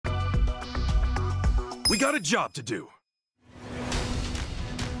We got a job to do.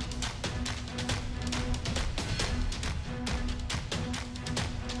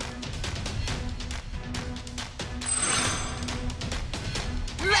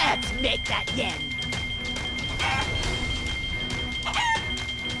 Let's make that yen!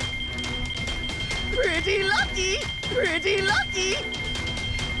 Pretty lucky! Pretty lucky!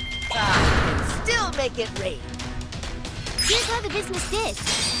 I can still make it rain. Here's how the business did.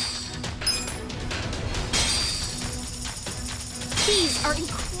 These are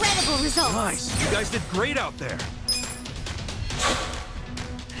incredible results. Nice. You guys did great out there.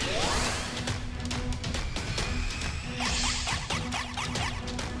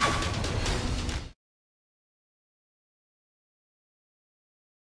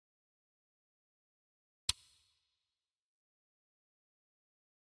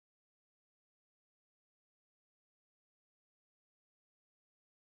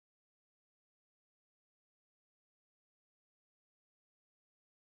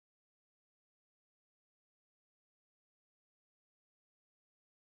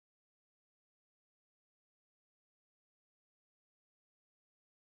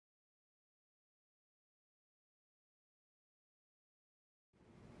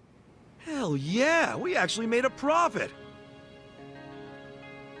 Hell yeah! We actually made a profit!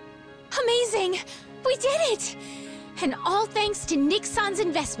 Amazing! We did it! And all thanks to Nick-san's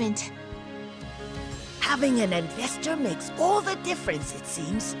investment. Having an investor makes all the difference, it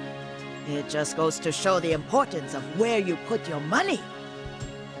seems. It just goes to show the importance of where you put your money.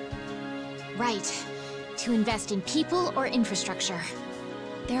 Right. To invest in people or infrastructure.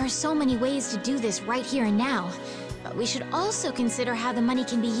 There are so many ways to do this right here and now, but we should also consider how the money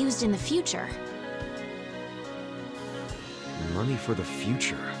can be used in the future. Money for the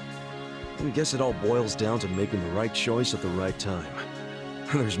future. I guess it all boils down to making the right choice at the right time.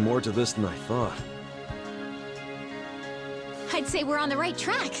 There's more to this than I thought. I'd say we're on the right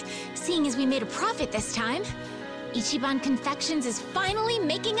track, seeing as we made a profit this time. Ichiban Confections is finally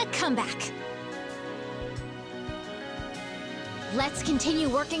making a comeback. Let's continue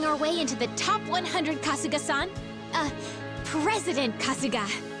working our way into the top 100, Kasuga-san. President Kasuga.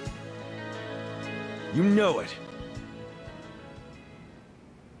 You know it.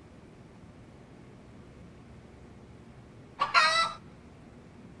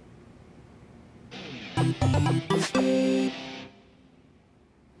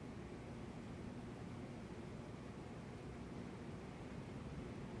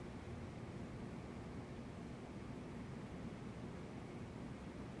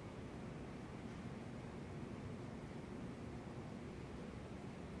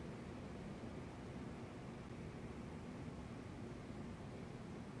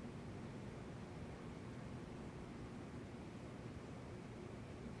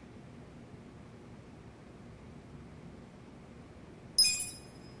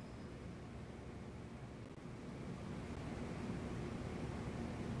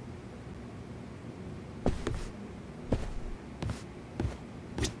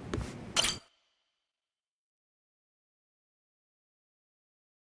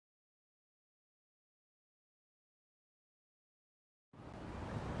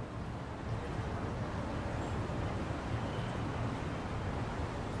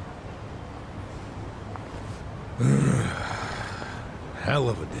 Hell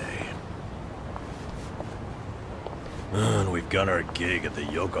of a day. And we've got our gig at the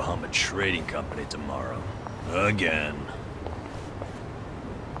Yokohama Trading Company tomorrow. Again.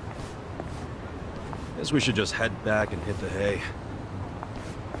 Guess we should just head back and hit the hay.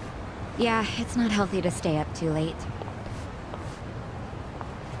 Yeah, it's not healthy to stay up too late.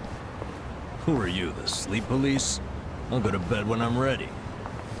 Who are you, the sleep police? I'll go to bed when I'm ready.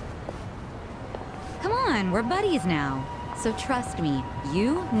 Come on, we're buddies now. So trust me,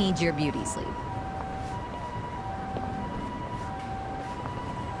 you need your beauty sleep.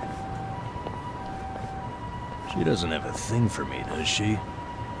 She doesn't have a thing for me, does she?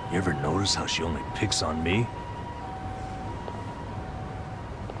 You ever notice how she only picks on me?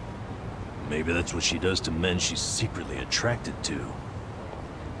 Maybe that's what she does to men she's secretly attracted to.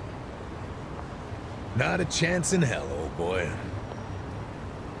 Not a chance in hell, old boy.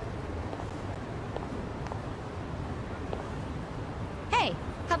 Hey,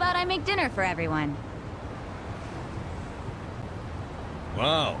 how about I make dinner for everyone?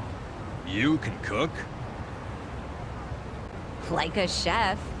 Wow, you can cook? Like a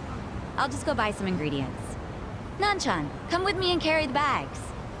chef. I'll just go buy some ingredients. Nanchan, come with me and carry the bags.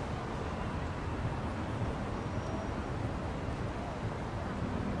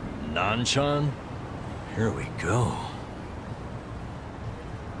 Nanchan? Here we go.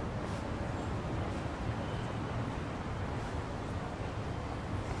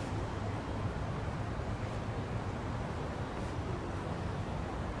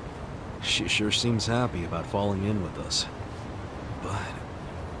 She sure seems happy about falling in with us.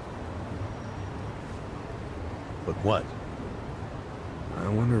 But what? I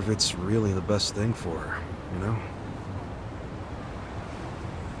wonder if it's really the best thing for her, you know?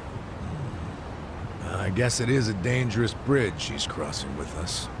 I guess it is a dangerous bridge she's crossing with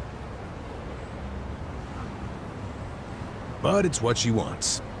us. But it's what she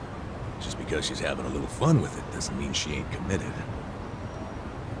wants. Just because she's having a little fun with it doesn't mean she ain't committed.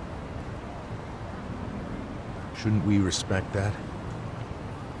 Shouldn't we respect that?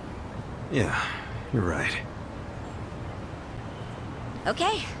 Yeah, you're right.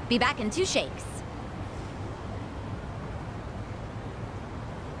 Okay, be back in 2 shakes.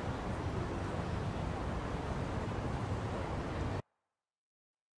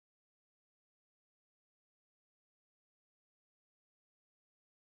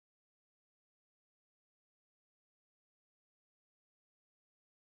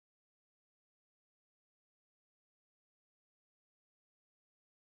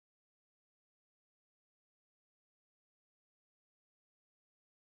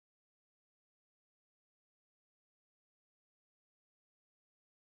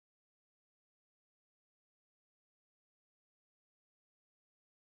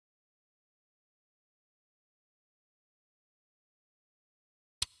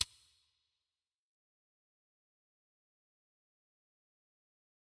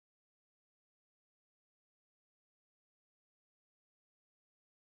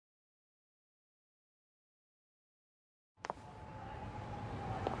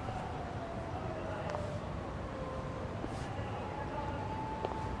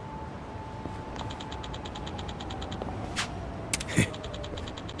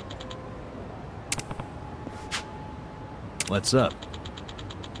 What's up?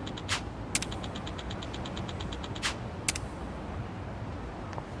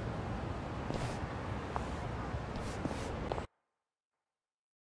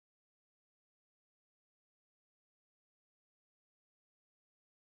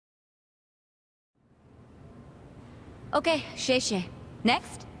 Okay, Shay.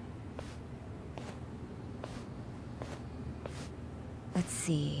 Next? Let's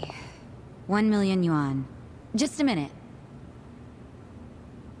see... 1 million yuan. Just a minute.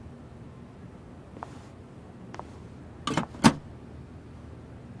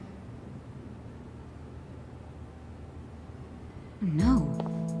 No,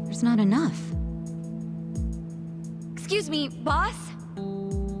 there's not enough. Excuse me, boss?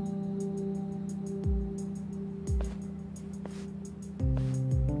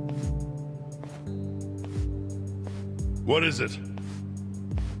 What is it?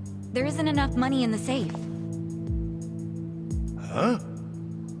 There isn't enough money in the safe. Huh?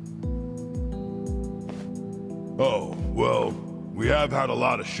 Oh, well, we have had a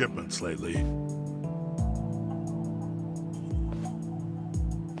lot of shipments lately.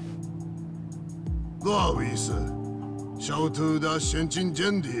小偷的现金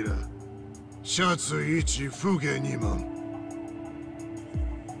见底了，下次一起付给你们。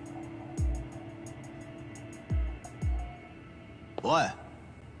喂，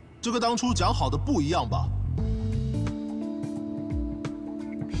这个当初讲好的不一样吧？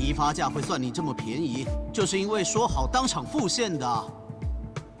批发价会算你这么便宜，就是因为说好当场付现的。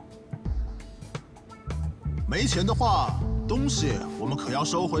没钱的话，东西我们可要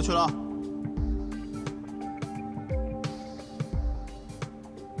收回去了。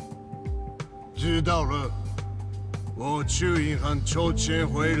 知道了，我去银行抽钱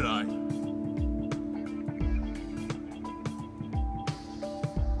回来。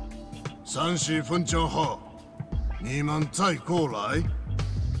30分钟后，你们再过来。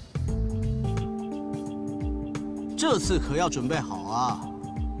这次可要准备好啊！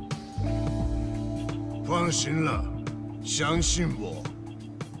放心了，相信我。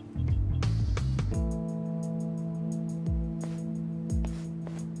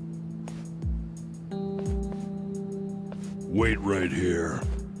 Wait right here.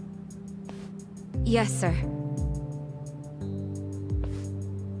 Yes, sir.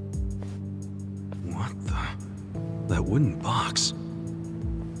 What the? That wooden box.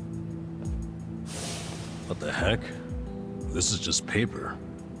 What the heck? This is just paper.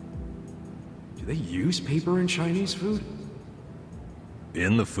 Do they use paper in Chinese food?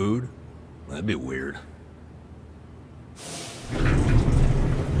 In the food? That'd be weird.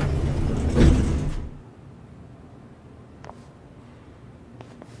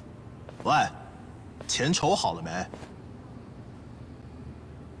 喂，钱筹好了没？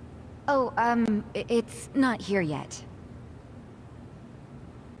 Oh, it's not here yet.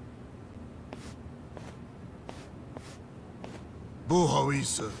 不好意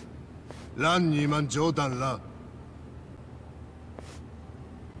思， 란니만 줘달라.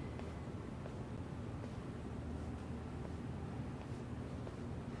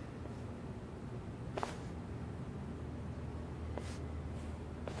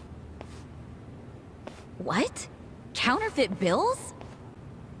 What? Counterfeit bills?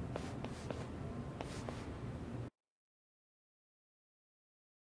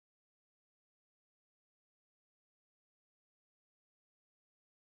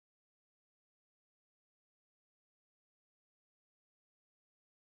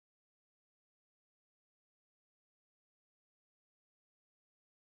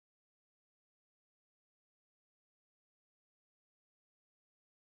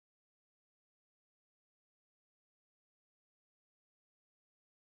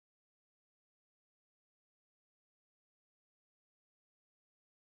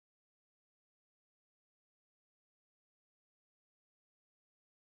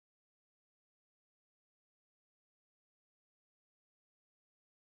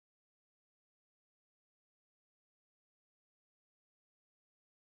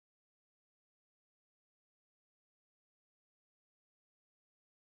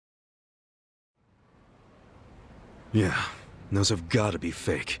 Yeah, those have got to be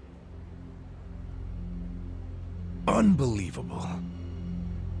fake. Unbelievable.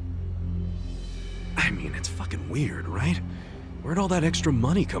 I mean, it's fucking weird, right? Where'd all that extra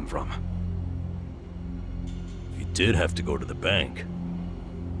money come from? He did have to go to the bank.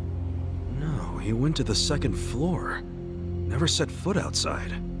 No, he went to the second floor. Never set foot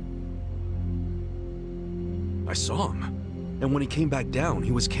outside. I saw him. And when he came back down,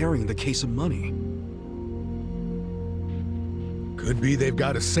 he was carrying the case of money. Could be they've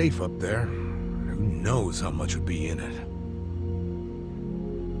got a safe up there. Who knows how much would be in it?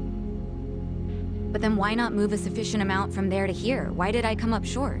 But then why not move a sufficient amount from there to here? Why did I come up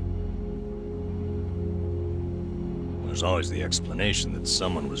short? There's always the explanation that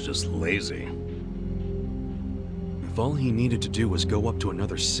someone was just lazy. If all he needed to do was go up to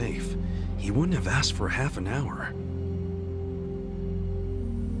another safe, he wouldn't have asked for half an hour.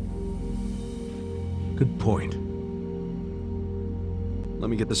 Good point. Let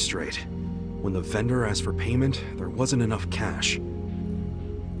me get this straight. When the vendor asked for payment, there wasn't enough cash.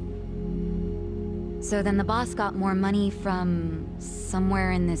 So then the boss got more money from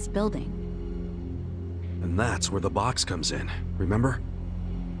somewhere in this building. And that's where the box comes in, remember?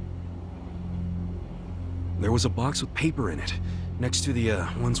 There was a box with paper in it, next to the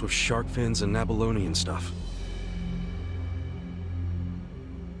ones with shark fins and abalone and stuff.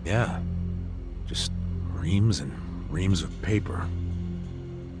 Yeah. Just reams and reams of paper.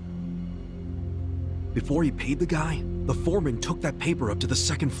 Before he paid the guy, the foreman took that paper up to the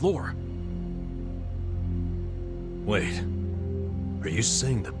second floor. Wait. Are you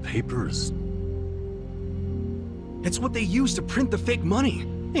saying the paper is... It's what they use to print the fake money.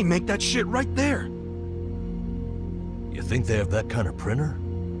 They make that shit right there. You think they have that kind of printer?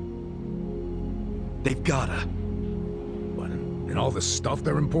 They've gotta. What, and all the stuff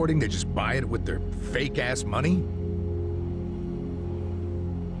they're importing, they just buy it with their fake-ass money?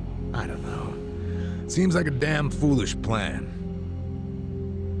 I don't know. Seems like a damn foolish plan.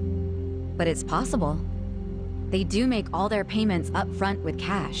 But it's possible. They do make all their payments up front with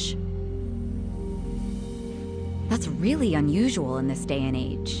cash. That's really unusual in this day and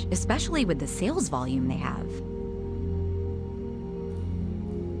age, especially with the sales volume they have.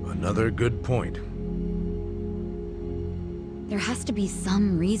 Another good point. There has to be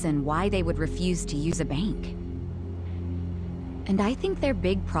some reason why they would refuse to use a bank. And I think their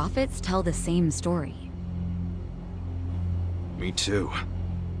big profits tell the same story. Me too.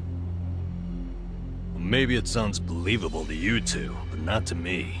 Well, maybe it sounds believable to you two, but not to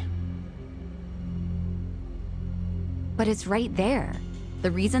me. But it's right there. The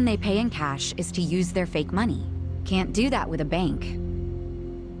reason they pay in cash is to use their fake money. Can't do that with a bank.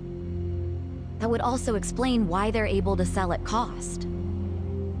 That would also explain why they're able to sell at cost.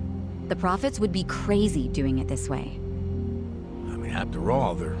 The profits would be crazy doing it this way. I mean, after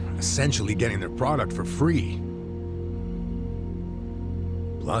all, they're essentially getting their product for free.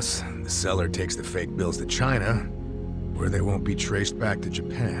 Plus, the seller takes the fake bills to China, where they won't be traced back to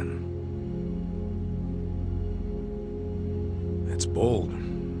Japan. It's bold,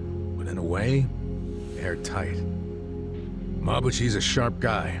 but in a way, airtight. Mabuchi's a sharp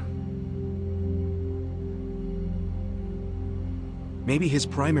guy. Maybe his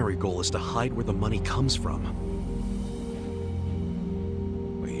primary goal is to hide where the money comes from.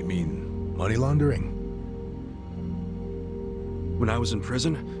 What, you mean money laundering? When I was in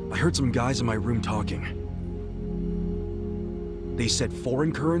prison, I heard some guys in my room talking. They said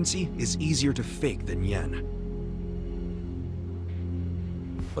foreign currency is easier to fake than yen.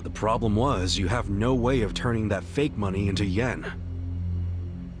 But the problem was, you have no way of turning that fake money into yen.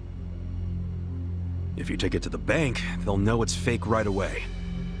 If you take it to the bank, they'll know it's fake right away.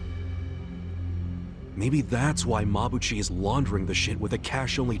 Maybe that's why Mabuchi is laundering the shit with a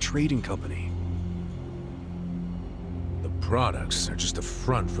cash-only trading company. The products are just a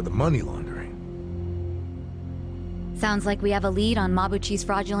front for the money laundering. Sounds like we have a lead on Mabuchi's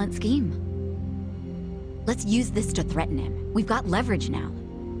fraudulent scheme. Let's use this to threaten him. We've got leverage now.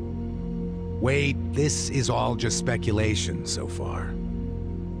 Wait, this is all just speculation so far.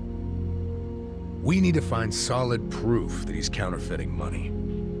 We need to find solid proof that he's counterfeiting money.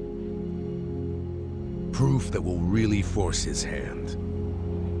 Proof that will really force his hand.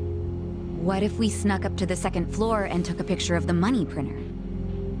 What if we snuck up to the second floor and took a picture of the money printer?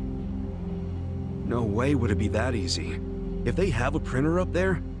 No way would it be that easy. If they have a printer up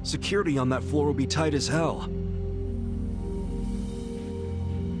there, security on that floor will be tight as hell.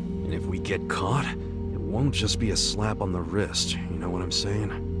 And if we get caught, it won't just be a slap on the wrist, you know what I'm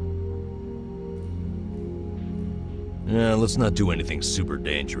saying? Yeah, let's not do anything super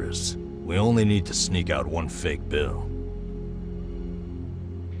dangerous. We only need to sneak out one fake bill.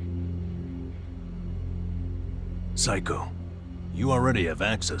 Psycho, you already have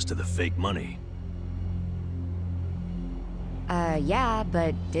access to the fake money. Yeah,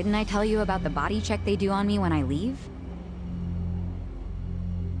 but didn't I tell you about the body check they do on me when I leave?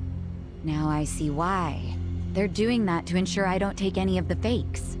 Now I see why. They're doing that to ensure I don't take any of the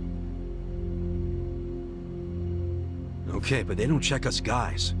fakes. Okay, but they don't check us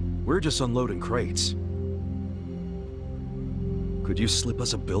guys. We're just unloading crates. Could you slip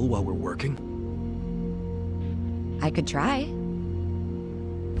us a bill while we're working? I could try.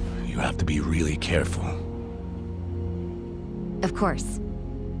 You have to be really careful. Of course.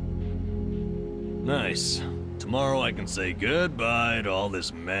 Nice. Tomorrow I can say goodbye to all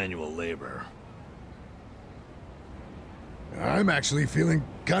this manual labor. I'm actually feeling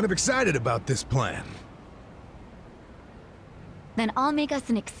kind of excited about this plan. Then I'll make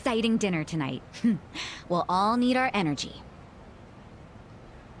us an exciting dinner tonight. We'll all need our energy.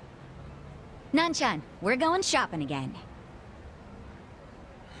 Nanchan, we're going shopping again.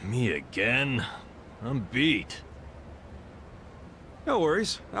 Me again? I'm beat. No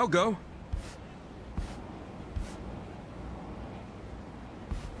worries, I'll go.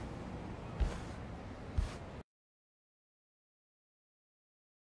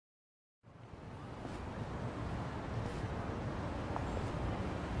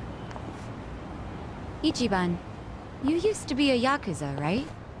 Ichiban, you used to be a Yakuza, right?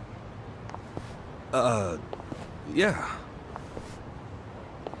 Yeah.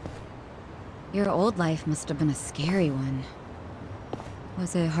 Your old life must have been a scary one.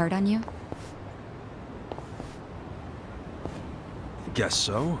 Was it hard on you? Guess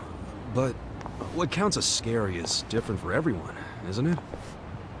so. But what counts as scary is different for everyone, isn't it?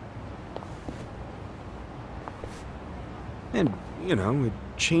 And, you know, it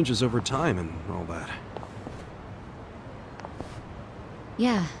changes over time and all that.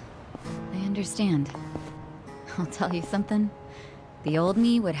 Yeah, I understand. I'll tell you something. The old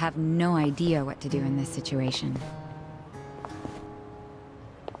me would have no idea what to do in this situation.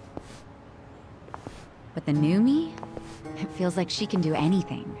 But the new me? It feels like she can do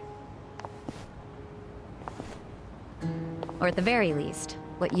anything. Or at the very least,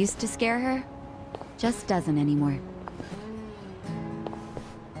 what used to scare her, just doesn't anymore.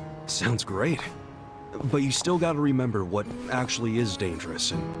 Sounds great. But you still gotta remember what actually is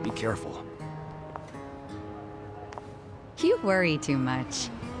dangerous and be careful. You worry too much.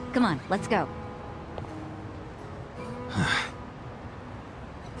 Come on, let's go.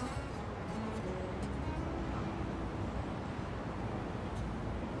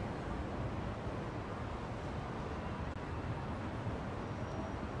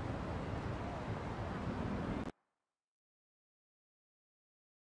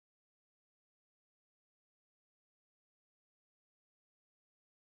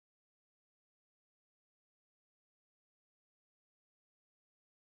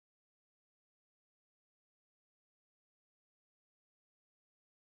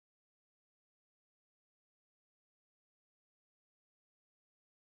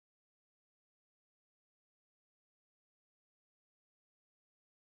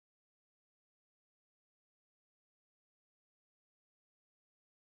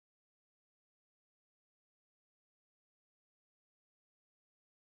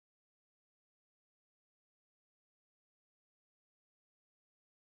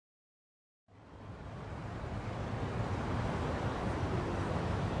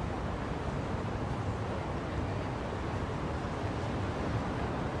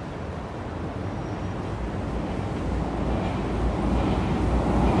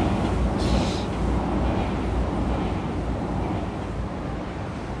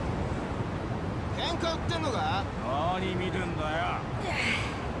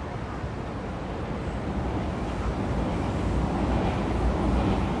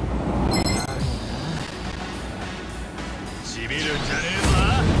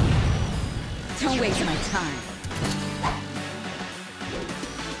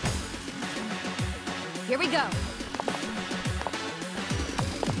 here we go.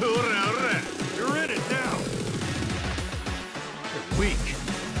 Alright. You're in it now. You're weak.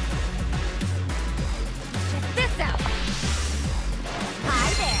 Check this out. Hi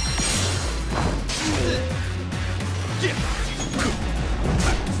there.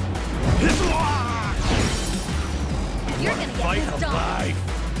 You're gonna get Fight pissed off. alive.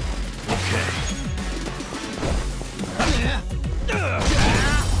 Okay.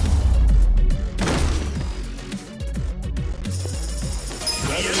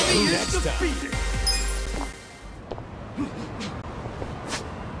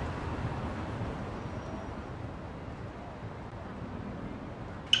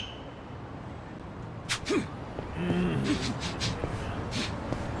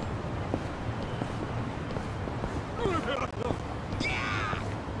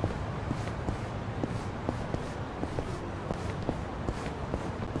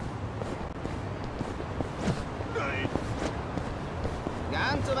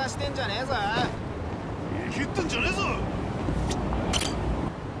 Next time.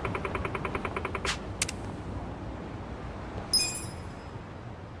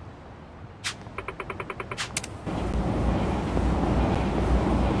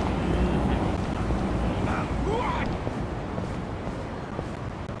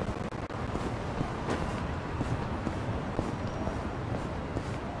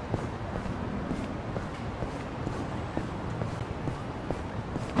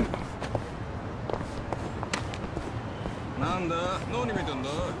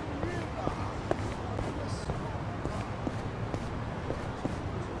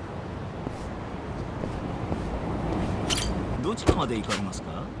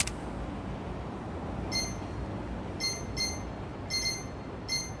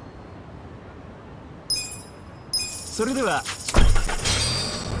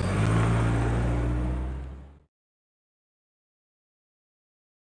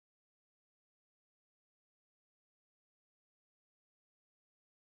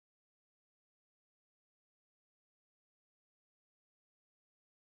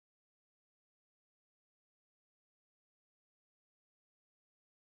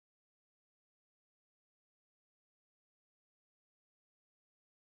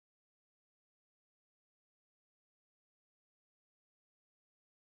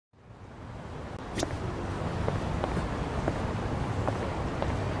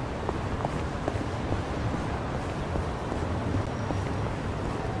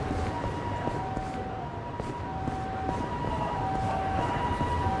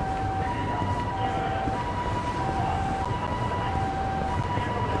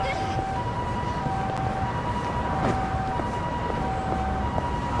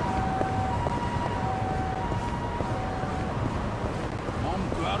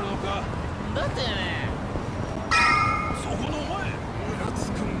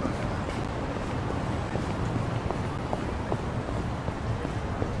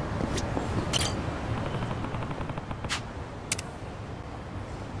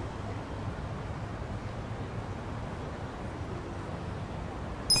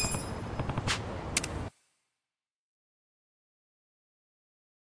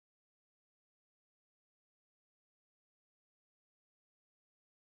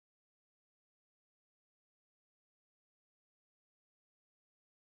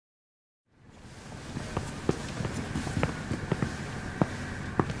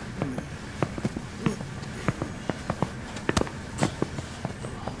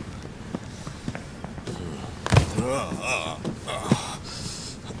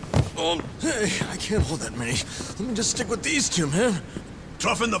 Hey, I can't hold that many. Let me just stick with these two, man.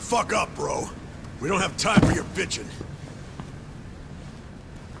 Toughen the fuck up, bro. We don't have time for your bitching.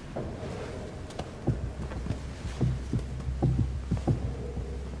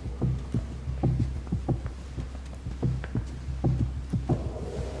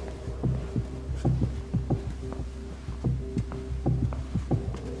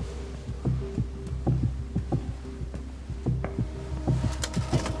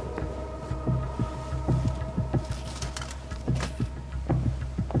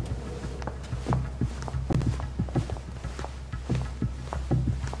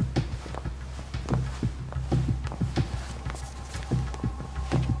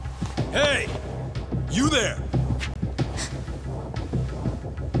 Hey! You there!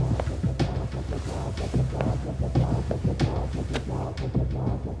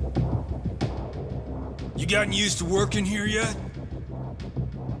 You gotten used to working here yet?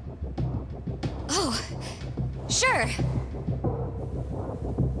 Oh, sure.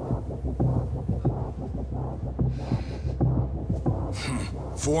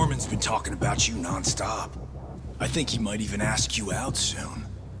 Foreman's been talking about you non-stop. I think he might even ask you out soon.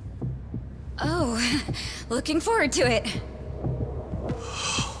 Oh, looking forward to it.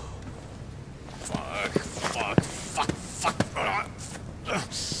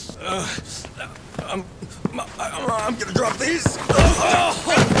 I'm gonna drop these.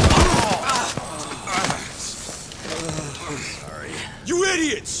 Sorry. You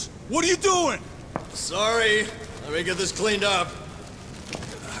idiots! What are you doing? Sorry. Let me get this cleaned up.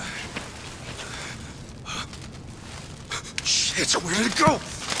 Shit, where did it go?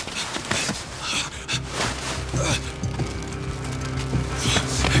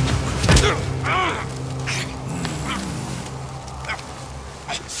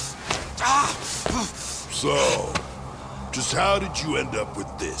 So, just how did you end up with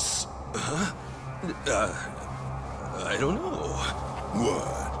this? I don't know.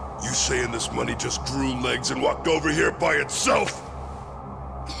 What? You saying this money just grew legs and walked over here by itself?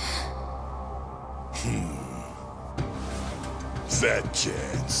 Fat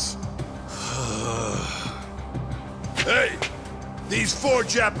chance. Hey! These 4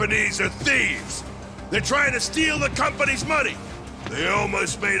 Japanese are thieves! They're trying to steal the company's money! They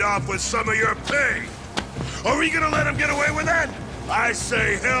almost made off with some of your pay! Are we gonna let them get away with that? I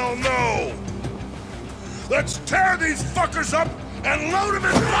say hell no! Let's tear these fuckers up and load them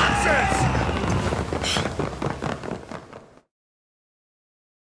in boxes!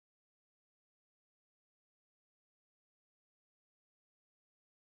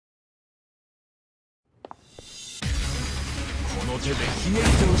 この手でひねり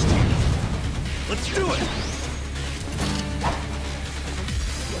倒してやる。Let's do it!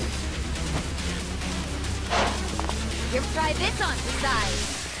 You try this on the side.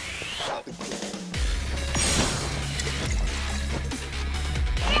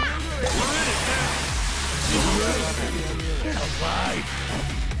 Alive!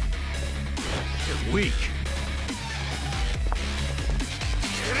 You're weak.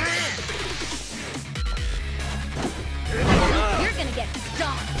 You're gonna get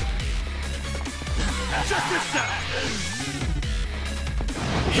stomped. Check this out!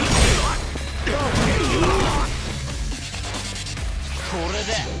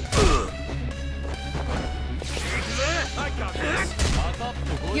 I got this.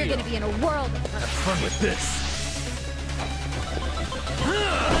 You're gonna be in a world of hurt. Have fun with this.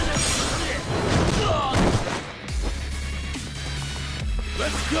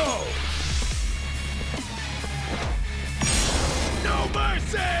 Let's go! No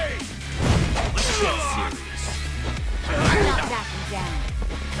mercy! Let's get serious. I'm not backing down.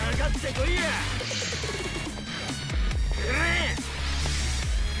 I got this!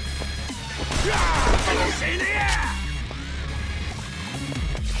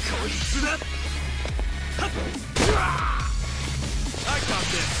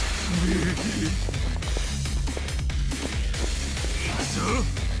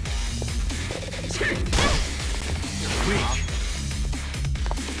 You're weak.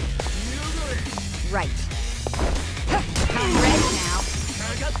 Right. I'm ready now.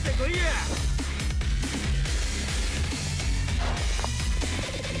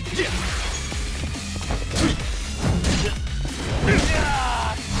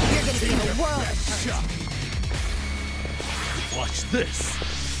 You're gonna be in a world of hurt. Watch this.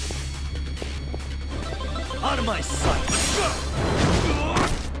 Out of my sight.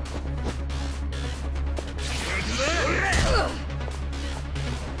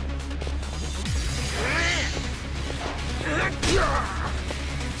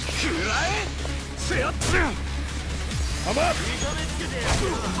 Let's go! I'm up!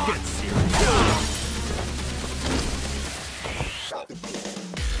 Get serious.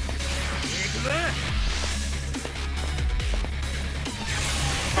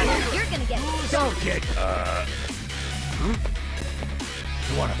 You're gonna get Don't get...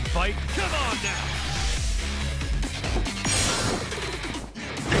 You wanna fight? Come on now!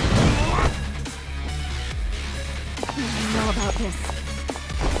 I know about this.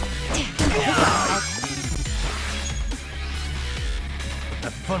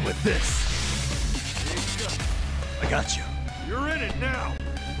 Have fun with this. I got you. You're in it now.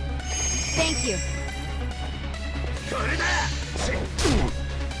 Thank you.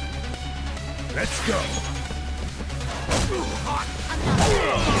 Let's go.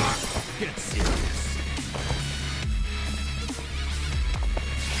 Get serious.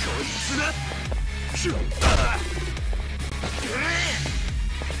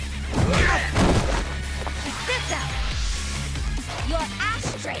 this out. Your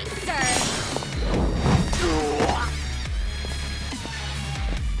ashtray, sir.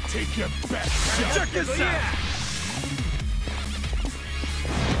 Take your best shot. Check this out.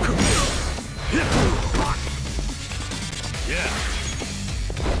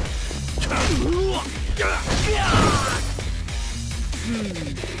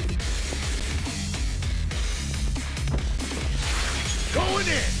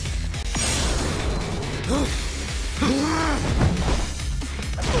 Do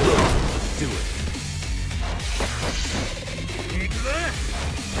it.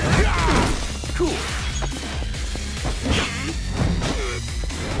 Cool.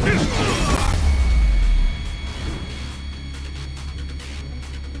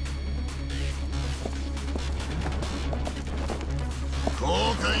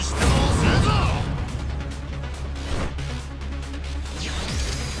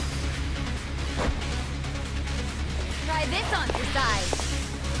 Try this on for size.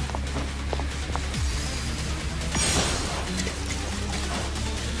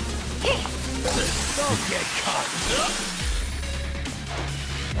 Don't get caught.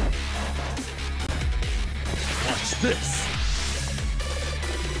 Watch this.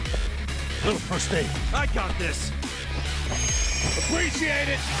 Little first aid. I got this. Appreciate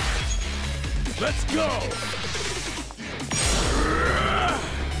it. Let's go.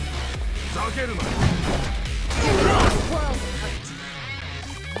 World hurt.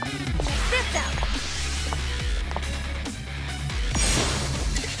 Check this out.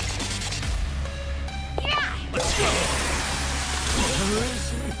 Let's go.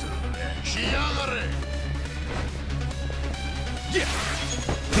 Yeah.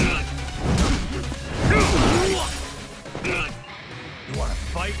 You wanna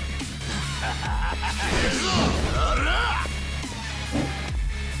fight?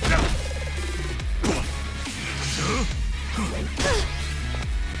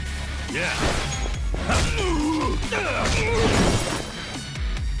 Yeah.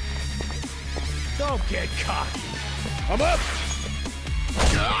 Don't get cocky. I'm up.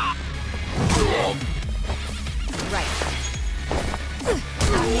 Right.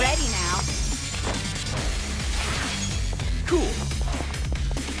 I'm ready now. Cool.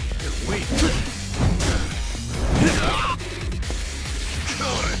 Wait.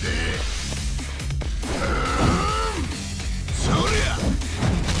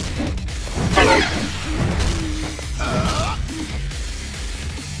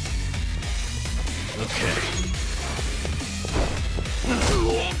 Okay.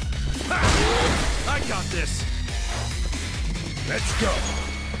 I got this. Let's go.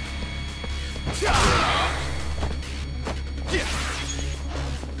 Yeah.